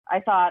I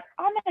thought,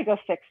 I'm going to go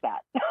fix that.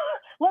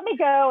 Let me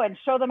go and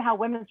show them how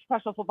women's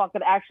professional football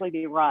could actually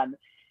be run.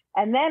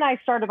 And then I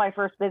started my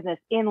first business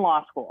in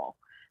law school.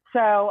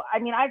 So, I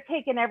mean, I've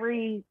taken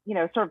every,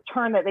 sort of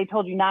turn that they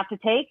told you not to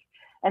take.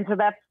 And so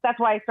that's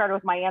why I started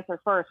with my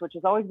answer first, which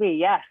is always be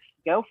yes,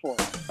 go for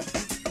it.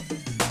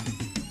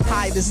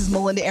 Hi, this is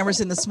Melinda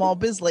Emerson, the Small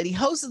Biz Lady,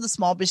 host of the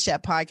Small Biz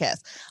Chat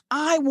podcast.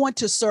 I want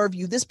to serve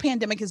you. This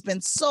pandemic has been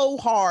so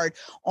hard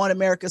on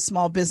America's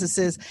small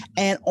businesses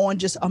and on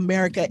just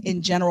America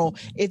in general.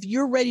 If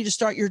you're ready to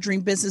start your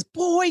dream business,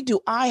 boy, do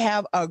I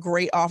have a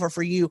great offer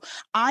for you.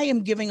 I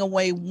am giving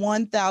away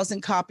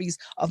 1,000 copies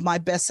of my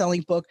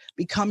best-selling book,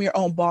 Become Your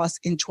Own Boss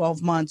in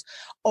 12 Months.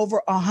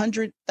 Over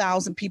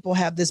 100,000 people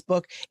have this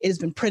book. It has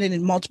been printed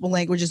in multiple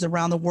languages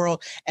around the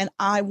world, and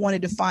I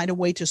wanted to find a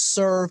way to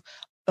serve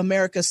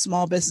America's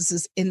small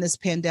businesses in this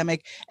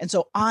pandemic. And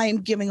so I am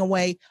giving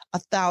away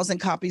 1,000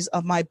 copies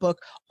of my book.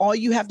 All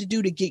you have to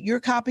do to get your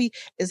copy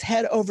is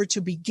head over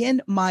to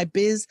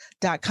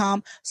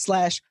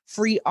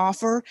beginmybiz.com/free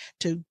offer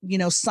to,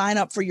 sign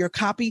up for your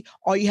copy.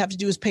 All you have to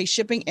do is pay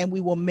shipping and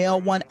we will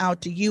mail one out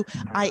to you.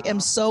 I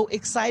am so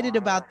excited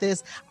about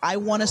this. I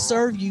want to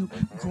serve you.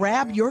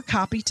 Grab your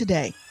copy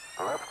today.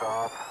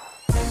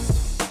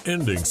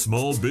 Ending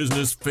small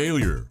business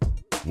failure.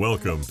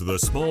 Welcome to the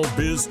Small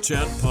Biz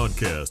Chat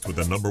podcast with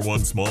the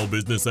 #1 small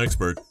business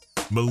expert,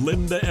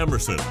 Melinda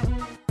Emerson.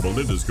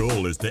 Melinda's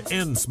goal is to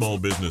end small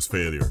business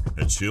failure,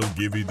 and she'll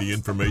give you the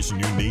information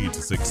you need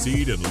to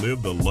succeed and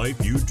live the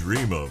life you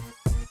dream of.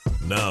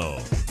 Now,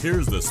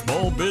 here's the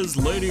small biz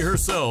lady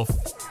herself,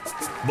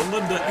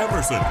 Melinda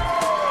Emerson.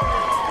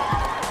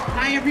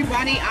 Hi,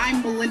 everybody.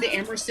 I'm Melinda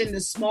Emerson, the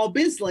Small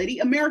Biz Lady,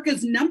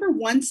 America's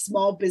 #1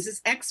 small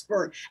business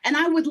expert. And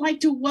I would like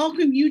to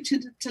welcome you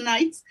to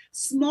tonight's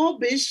Small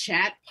Biz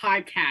Chat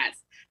podcast.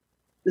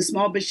 The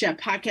Small Biz Chat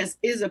podcast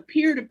is a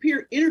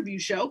peer-to-peer interview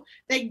show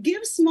that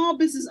gives small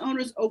business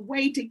owners a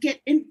way to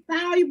get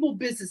invaluable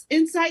business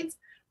insights.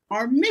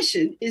 Our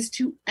mission is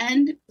to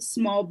end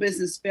small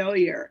business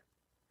failure.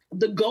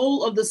 The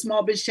goal of the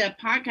Small Biz Chat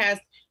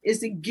podcast is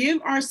to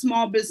give our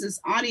small business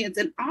audience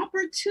an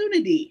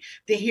opportunity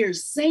to hear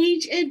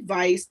sage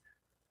advice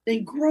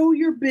and grow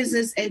your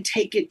business and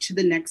take it to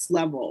the next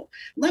level.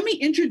 Let me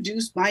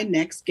introduce my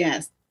next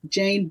guest,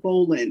 Jane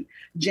Bolin.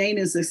 Jane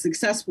is a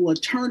successful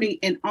attorney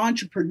and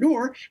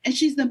entrepreneur, and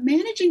she's the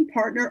managing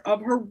partner of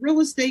her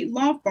real estate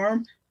law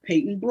firm,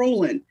 Peyton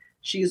Bolin.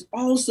 She is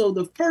also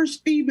the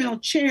first female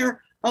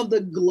chair of the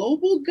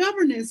Global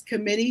Governance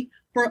Committee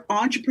for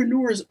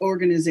Entrepreneurs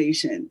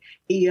Organization.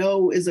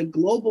 EO is a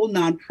global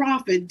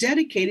nonprofit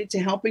dedicated to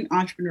helping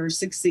entrepreneurs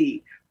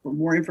succeed. For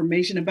more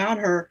information about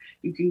her,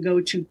 you can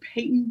go to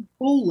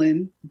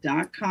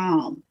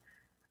peytonbolin.com.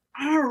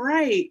 All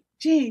right,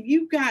 Jane,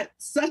 you've got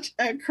such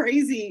a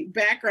crazy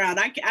background.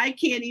 I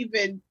can't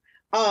even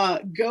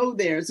go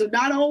there. So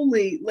not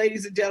only,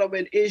 ladies and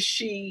gentlemen, is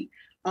she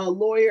a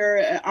lawyer,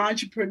 an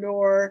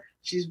entrepreneur,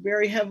 she's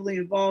very heavily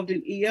involved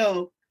in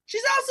EO.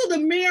 She's also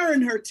the mayor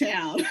in her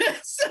town.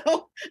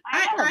 So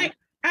I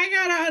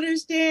gotta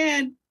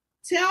understand.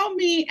 Tell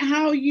me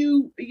how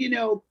you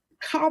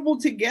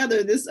cobbled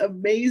together this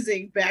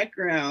amazing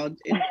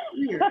background and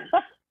career.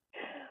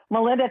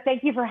 Melinda,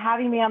 thank you for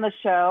having me on the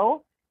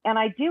show. And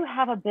I do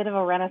have a bit of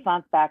a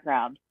Renaissance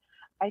background.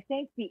 I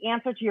think the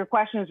answer to your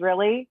question is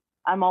really,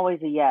 I'm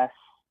always a yes.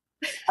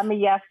 I'm a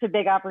yes to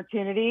big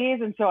opportunities.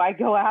 And so I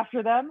go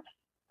after them,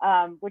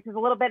 which is a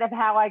little bit of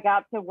how I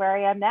got to where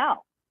I am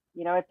now.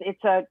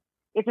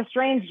 It's a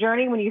strange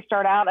journey when you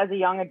start out as a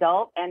young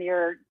adult and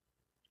you're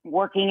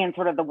working in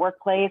sort of the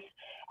workplace.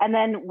 And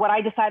then what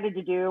I decided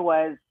to do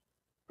was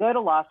go to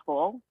law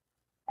school.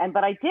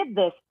 But I did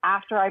this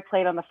after I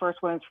played on the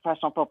first women's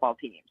professional football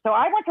team. So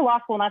I went to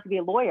law school not to be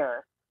a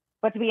lawyer,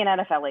 but to be an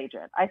NFL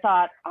agent. I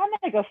thought, I'm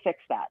going to go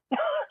fix that.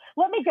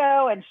 Let me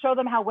go and show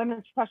them how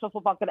women's professional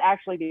football could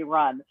actually be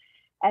run.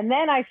 And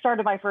then I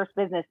started my first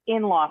business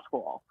in law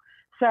school.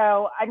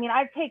 So, I mean,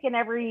 I've taken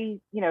every,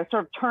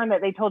 sort of turn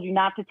that they told you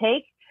not to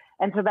take.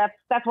 And so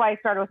that's why I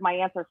started with my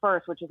answer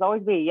first, which is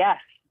always be yes,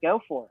 go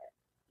for it.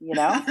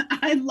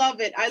 I love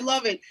it. I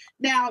love it.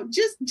 Now,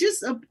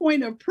 just a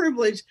point of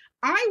privilege.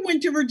 I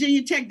went to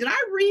Virginia Tech. Did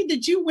I read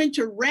that you went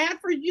to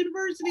Radford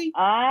University?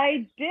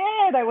 I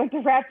did. I went to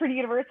Radford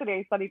University.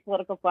 I studied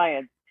political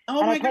science. Oh,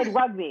 and my I played God.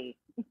 Rugby.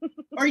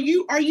 Are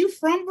you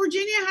from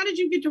Virginia? How did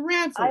you get to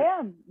Radford? I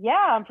am. Yeah,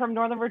 I'm from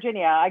Northern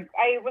Virginia. I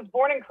was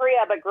born in Korea,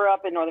 but grew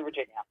up in Northern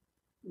Virginia.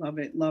 Love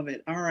it. Love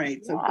it. All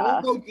right. So Yeah.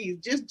 go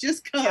Hokies.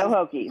 Just cause. Go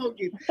Hokies.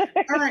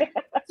 All right.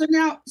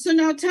 So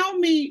now tell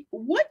me,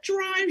 what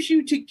drives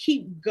you to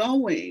keep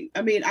going?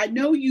 I mean, I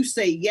know you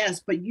say yes,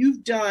 but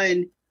you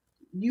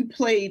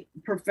played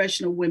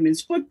professional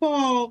women's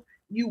football.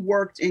 You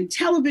worked in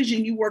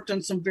television. You worked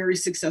on some very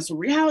successful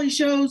reality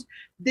shows.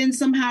 Then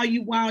somehow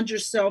you wound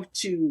yourself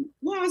to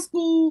law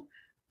school.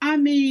 I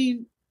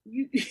mean,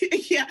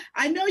 Yeah,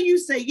 I know you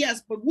say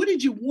yes, but what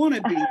did you want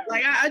to be?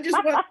 Like, I just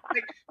want,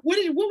 like, what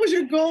was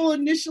your goal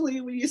initially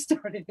when you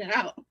started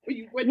out?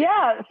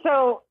 Yeah,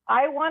 so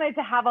I wanted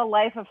to have a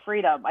life of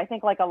freedom. I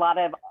think like a lot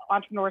of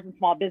entrepreneurs and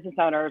small business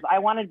owners, I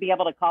wanted to be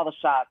able to call the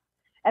shots.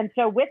 And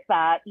so with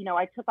that,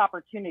 I took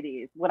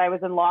opportunities. When I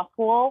was in law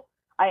school,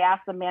 I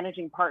asked the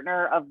managing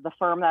partner of the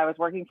firm that I was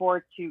working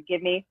for to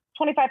give me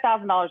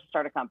 $25,000 to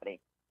start a company.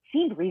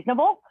 Seemed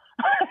reasonable.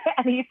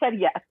 And he said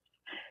yes.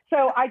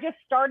 So I just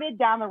started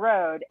down the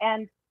road.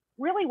 And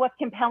really what's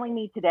compelling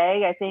me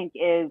today, I think,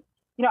 is,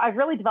 I've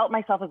really developed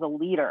myself as a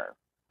leader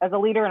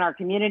in our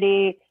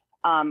community.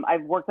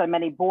 I've worked on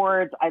many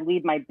boards. I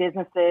lead my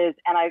businesses,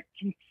 and I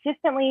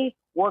consistently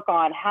work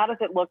on how does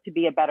it look to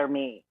be a better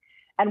me.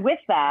 And with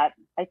that,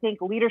 I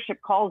think leadership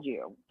calls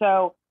you.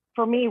 So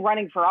for me,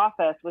 running for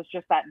office was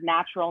just that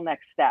natural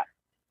next step.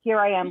 Here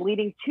I am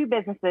leading 2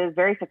 businesses,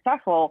 very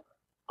successful.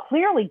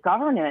 Clearly,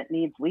 government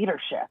needs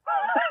leadership.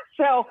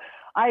 So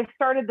I've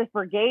started this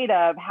brigade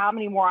of how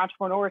many more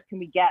entrepreneurs can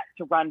we get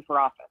to run for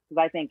office,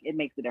 because I think it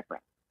makes a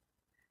difference.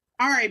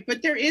 All right,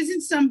 but there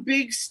isn't some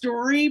big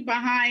story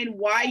behind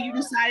why you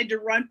decided to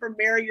run for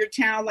mayor of your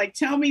town. Like,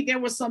 tell me there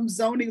was some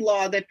zoning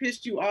law that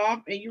pissed you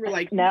off and you were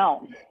like,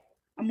 no,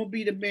 I'm going to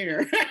be the mayor.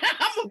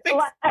 I'm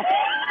going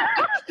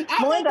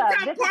Melinda, to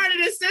become part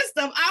of the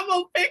system. I'm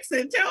going to fix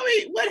it. Tell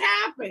me what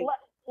happened.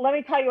 Let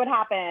me tell you what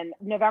happened.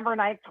 November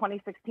 9th,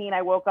 2016,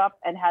 I woke up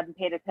and hadn't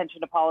paid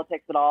attention to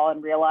politics at all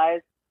and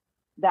realized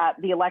that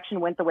the election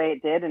went the way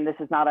it did. And this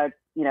is not a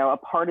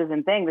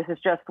partisan thing. This is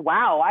just,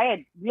 wow,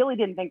 I really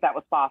didn't think that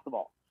was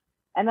possible.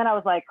 And then I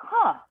was like,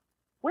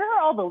 where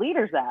are all the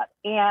leaders at?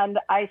 And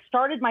I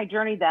started my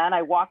journey then.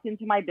 I walked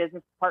into my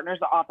business partner's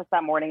office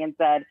that morning and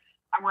said,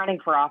 I'm running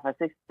for office.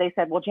 They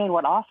said, well, Jane,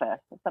 what office?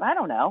 I said, I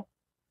don't know.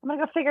 I'm going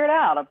to go figure it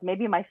out.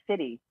 Maybe my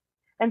city.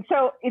 And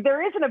so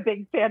there isn't a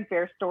big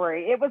fanfare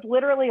story. It was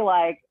literally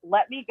like,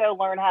 let me go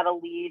learn how to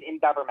lead in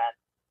government,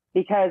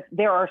 because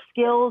there are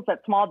skills that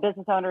small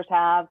business owners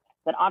have,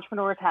 that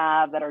entrepreneurs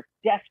have, that are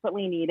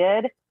desperately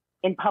needed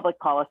in public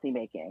policy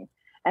making.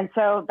 And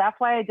so that's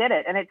why I did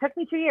it. And it took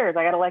me 2 years.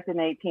 I got elected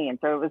in 2018.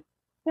 So it was,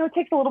 it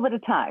takes a little bit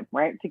of time,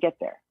 right, to get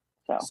there.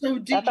 So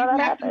did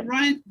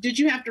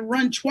you have to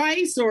run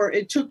twice, or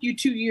it took you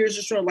 2 years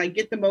to sort of like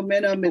get the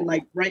momentum and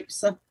like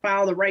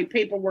file the right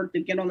paperwork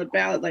to get on the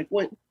ballot? Like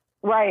what?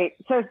 Right.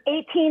 So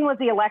 18 was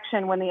the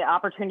election when the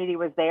opportunity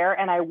was there,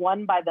 and I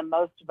won by the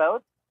most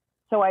votes.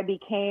 So I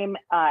became,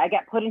 I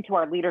got put into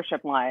our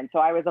leadership line. So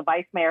I was a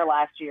vice mayor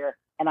last year,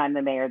 and I'm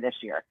the mayor this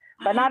year.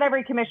 But not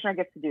every commissioner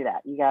gets to do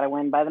that. You got to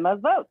win by the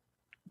most votes.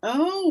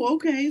 Oh,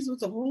 okay. So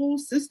it's a whole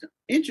system.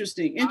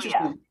 Interesting. Oh,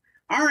 yeah.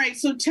 All right.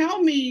 So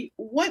tell me,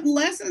 what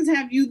lessons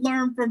have you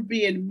learned from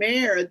being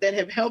mayor that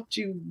have helped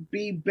you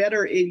be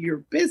better in your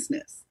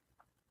business?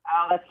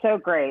 Oh, that's so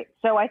great.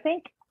 So I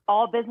think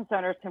all business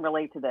owners can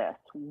relate to this.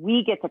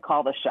 We get to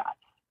call the shots.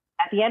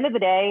 At the end of the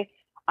day,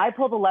 I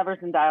pull the levers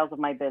and dials of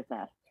my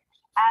business.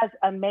 As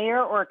a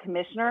mayor or a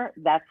commissioner,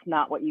 that's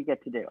not what you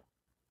get to do.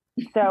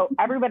 So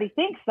everybody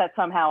thinks that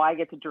somehow I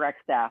get to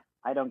direct staff.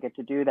 I don't get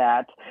to do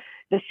that.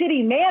 The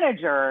city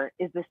manager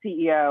is the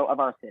CEO of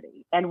our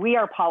city, and we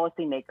are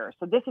policymakers.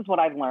 So this is what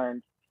I've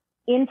learned.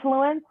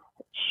 Influence,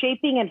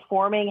 shaping and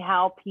forming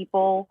how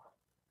people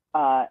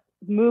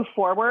move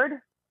forward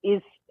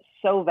is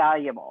so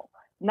valuable,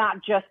 not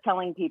just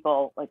telling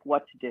people like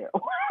what to do.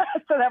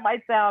 So that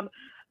might sound,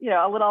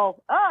 a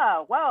little,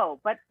 whoa.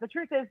 But the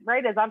truth is,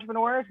 right, as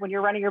entrepreneurs, when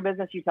you're running your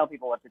business, you tell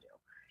people what to do.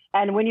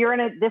 And when you're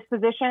in this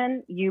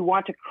position, you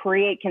want to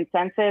create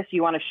consensus,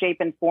 you want to shape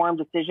and form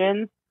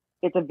decisions.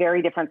 It's a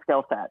very different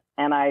skill set.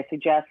 And I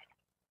suggest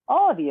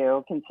all of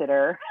you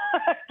consider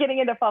getting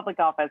into public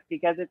office,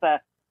 because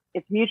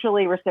it's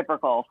mutually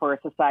reciprocal for a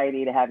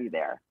society to have you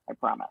there. I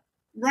promise.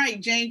 Right,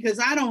 Jane,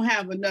 because I don't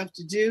have enough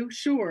to do.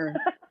 Sure.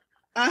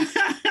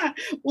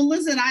 Well,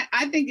 listen,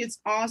 I think it's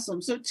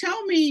awesome. So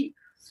tell me,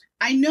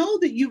 I know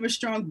that you have a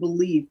strong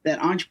belief that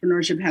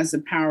entrepreneurship has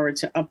the power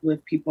to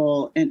uplift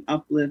people and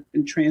uplift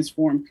and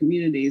transform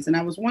communities. And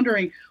I was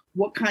wondering,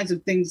 what kinds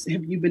of things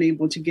have you been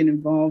able to get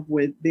involved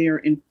with there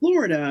in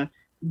Florida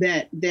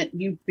that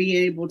you've been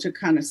able to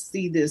kind of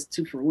see this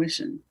to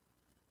fruition?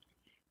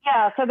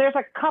 Yeah, so there's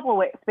a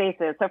couple of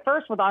spaces. So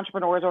first, with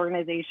Entrepreneurs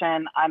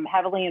Organization, I'm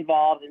heavily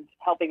involved in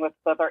helping with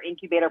both our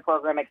incubator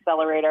program,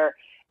 accelerator,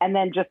 and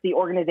then just the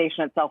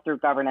organization itself through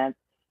governance.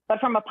 But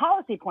from a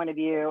policy point of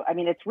view, I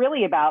mean, it's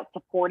really about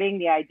supporting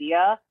the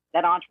idea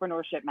that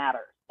entrepreneurship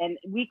matters. And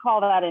we call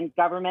that in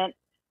government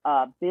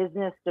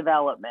business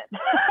development.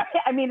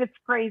 I mean, it's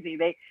crazy.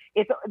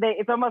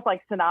 It's almost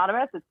like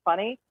synonymous. It's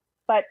funny.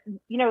 But,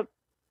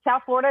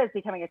 South Florida is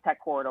becoming a tech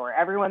corridor.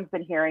 Everyone's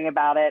been hearing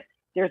about it.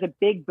 There's a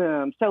big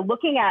boom. So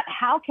looking at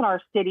how can our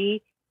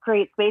city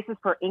create spaces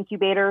for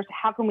incubators?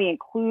 How can we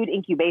include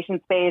incubation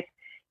space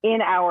in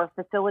our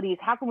facilities?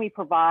 How can we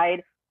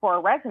provide for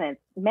our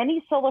residents?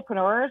 Many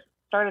solopreneurs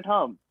start at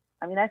home.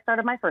 I mean, I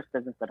started my first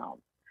business at home.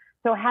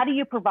 So how do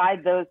you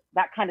provide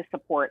that kind of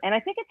support? And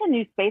I think it's a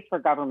new space for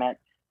government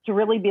to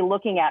really be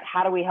looking at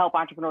how do we help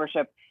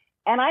entrepreneurship.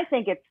 And I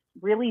think it's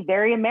really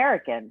very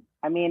American.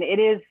 I mean, it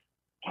is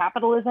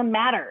capitalism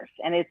matters,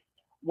 and it's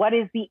what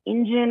is the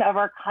engine of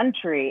our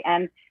country.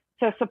 And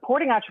so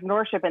supporting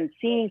entrepreneurship and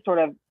seeing sort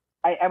of,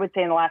 I would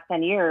say in the last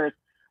 10 years,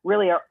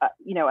 really,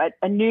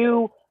 a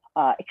new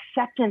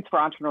acceptance for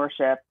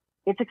entrepreneurship.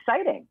 It's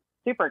exciting,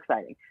 super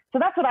exciting. So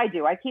that's what I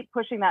do. I keep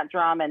pushing that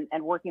drum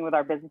and working with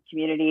our business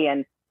community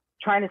and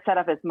trying to set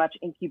up as much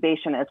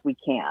incubation as we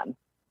can.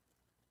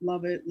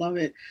 Love it. Love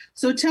it.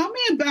 So tell me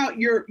about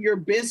your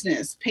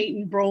business,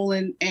 Peyton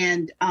Bolin,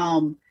 and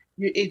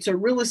it's a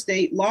real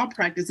estate law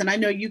practice. And I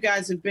know you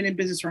guys have been in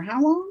business for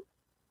how long?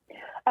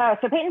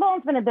 So Peyton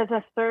Bolin's been in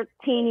business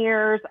 13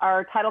 years.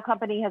 Our title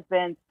company has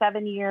been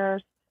 7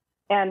 years.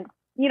 And,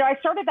 I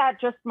started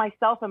that just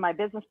myself and my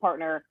business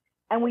partner,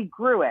 and we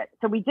grew it.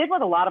 So we did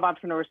what a lot of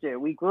entrepreneurs do.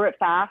 We grew it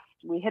fast.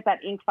 We hit that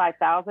Inc.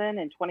 5000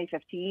 in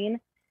 2015.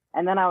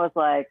 And then I was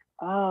like,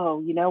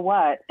 oh, you know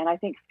what? And I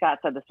think Scott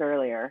said this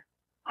earlier.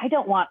 I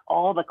don't want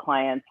all the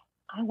clients.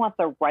 I want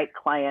the right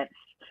clients.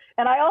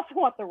 And I also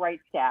want the right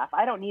staff.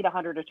 I don't need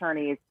 100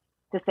 attorneys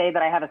to say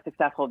that I have a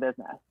successful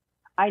business.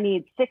 I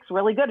need 6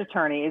 really good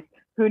attorneys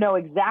who know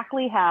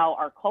exactly how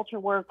our culture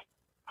works,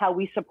 how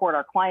we support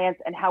our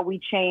clients, and how we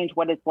change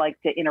what it's like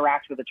to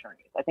interact with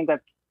attorneys. I think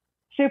that's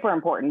super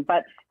important.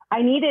 But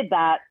I needed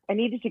that. I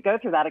needed to go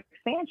through that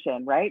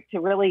expansion, right?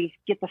 To really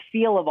get the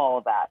feel of all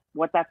of that,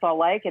 what that's all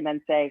like, and then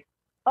say,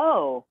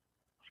 oh,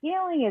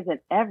 scaling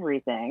isn't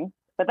everything,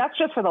 but that's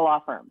just for the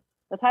law firm.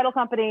 The title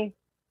company,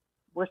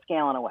 we're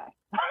scaling away.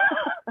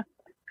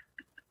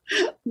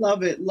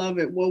 Love it. Love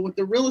it. Well, with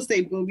the real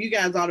estate boom, you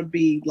guys ought to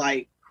be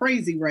like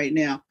crazy right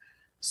now.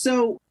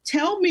 So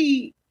tell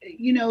me,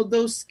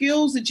 those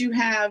skills that you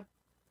have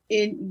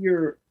in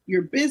your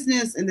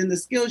business, and then the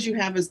skills you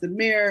have as the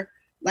mayor,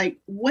 like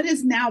what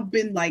has now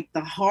been like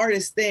the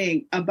hardest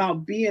thing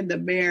about being the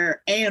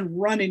mayor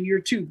and running your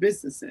 2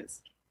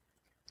 businesses?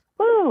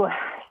 Ooh,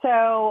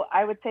 so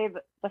I would say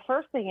the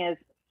first thing is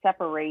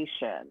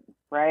separation,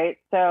 right?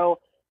 So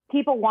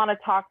people want to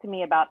talk to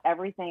me about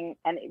everything,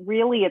 and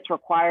really it's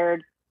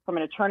required from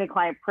an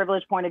attorney-client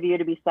privilege point of view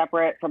to be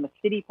separate, from a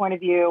city point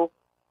of view,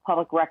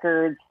 public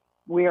records.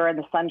 We are in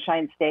the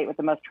Sunshine State with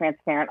the most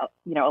transparent,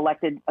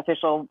 elected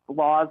official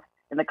laws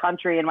in the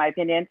country, in my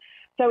opinion.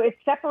 So it's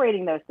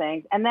separating those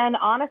things. And then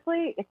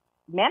honestly, it's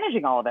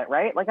managing all of it,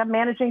 right? Like I'm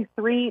managing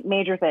 3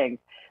 major things.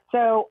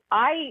 So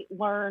I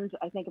learned,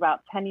 I think about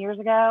 10 years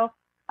ago,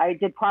 I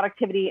did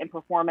productivity and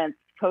performance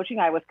coaching.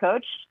 I was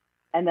coached,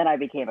 and then I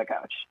became a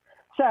coach.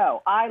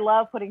 So I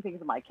love putting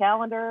things in my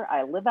calendar.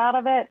 I live out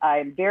of it.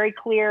 I'm very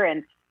clear,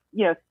 and,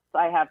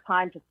 I have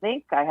time to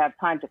think. I have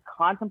time to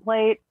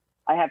contemplate.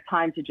 I have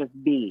time to just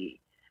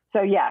be.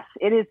 So yes,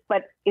 it is,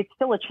 but it's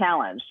still a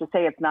challenge. To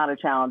say it's not a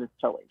challenge, it's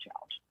totally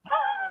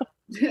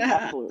a challenge.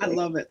 Absolutely. I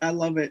love it. I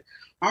love it.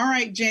 All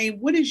right, Jane,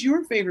 what is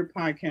your favorite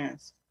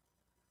podcast?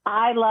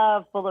 I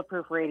love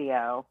Bulletproof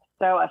Radio.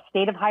 So A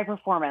State of High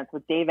Performance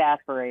with Dave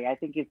Asbury. I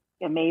think it's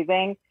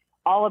amazing.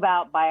 All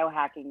about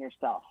biohacking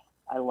yourself.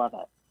 I love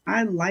it.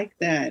 I like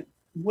that.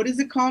 What is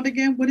it called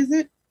again? What is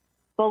it?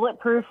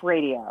 Bulletproof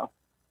Radio.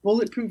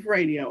 Bulletproof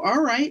Radio.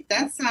 All right.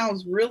 That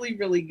sounds really,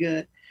 really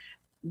good.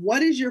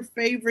 What is your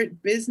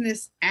favorite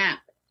business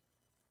app?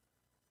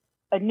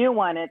 A new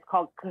one. It's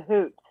called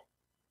Kahoot.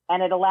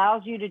 And it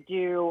allows you to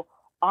do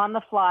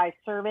on-the-fly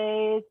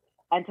surveys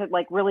and to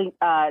really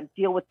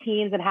deal with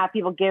teams and have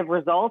people give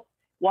results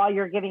while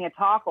you're giving a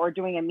talk or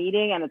doing a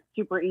meeting. And it's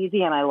super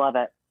easy, and I love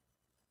it.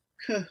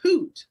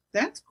 Kahoot.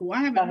 That's cool.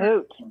 I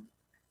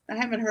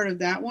haven't heard of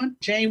that one.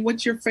 Jane,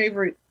 what's your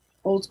favorite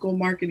old school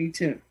marketing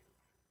tip?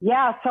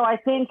 Yeah, so I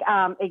think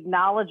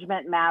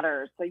acknowledgement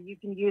matters. So you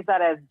can use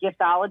that as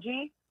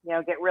giftology,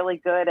 get really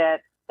good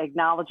at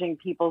acknowledging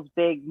people's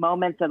big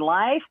moments in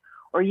life,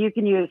 or you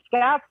can use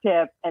Scott's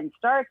tip and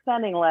start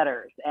sending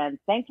letters and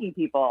thanking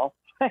people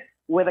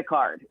with a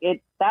card.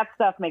 That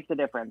stuff makes a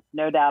difference,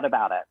 no doubt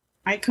about it.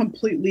 I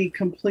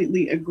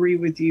completely agree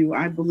with you.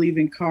 I believe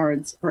in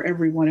cards for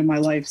everyone in my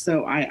life.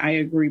 So I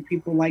agree.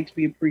 People like to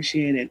be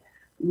appreciated.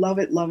 Love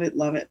it, love it,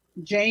 love it.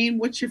 Jane,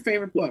 what's your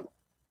favorite book?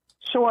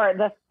 Sure.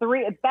 The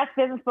best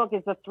business book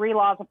is The 3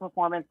 Laws of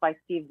Performance by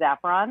Steve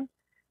Zaffron.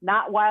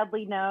 Not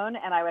widely known,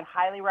 and I would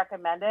highly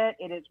recommend it.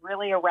 It is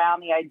really around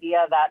the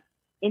idea that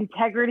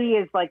integrity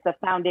is like the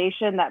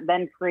foundation that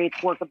then creates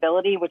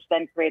workability, which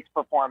then creates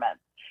performance.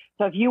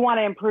 So if you want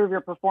to improve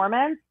your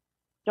performance,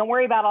 don't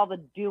worry about all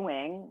the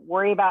doing.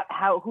 Worry about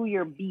who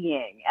you're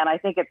being. And I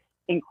think it's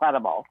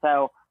incredible.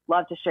 So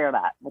love to share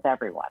that with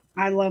everyone.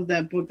 I love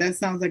that book. That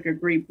sounds like a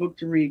great book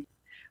to read.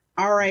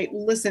 All right.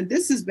 Listen,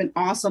 this has been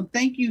awesome.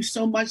 Thank you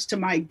so much to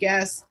my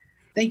guests.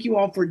 Thank you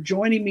all for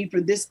joining me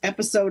for this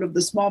episode of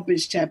the Small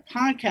Biz Chat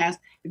podcast.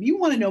 If you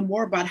want to know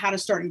more about how to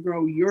start and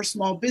grow your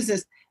small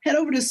business, head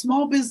over to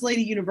Small Biz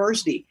Lady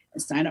University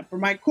and sign up for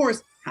my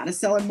course, How to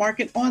Sell and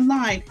Market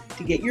Online,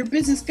 to get your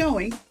business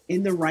going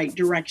in the right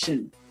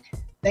direction.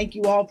 Thank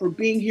you all for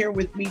being here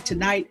with me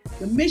tonight.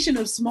 The mission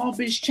of Small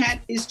Biz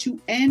Chat is to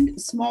end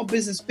small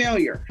business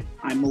failure.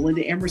 I'm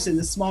Melinda Emerson,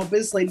 the Small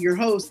Biz Lady, your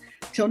host.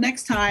 Till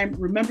next time,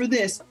 remember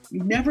this: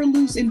 you never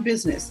lose in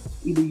business.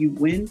 Either you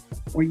win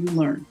or you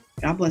learn.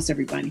 God bless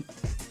everybody.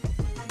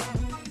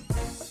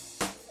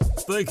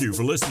 Thank you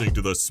for listening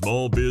to the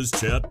Small Biz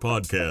Chat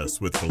podcast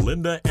with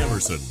Melinda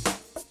Emerson.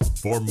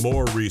 For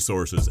more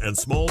resources and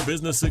small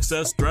business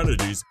success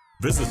strategies,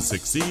 visit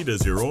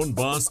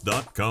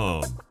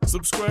succeedasyourownboss.com.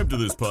 Subscribe to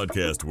this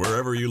podcast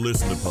wherever you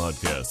listen to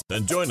podcasts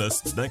and join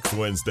us next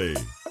Wednesday.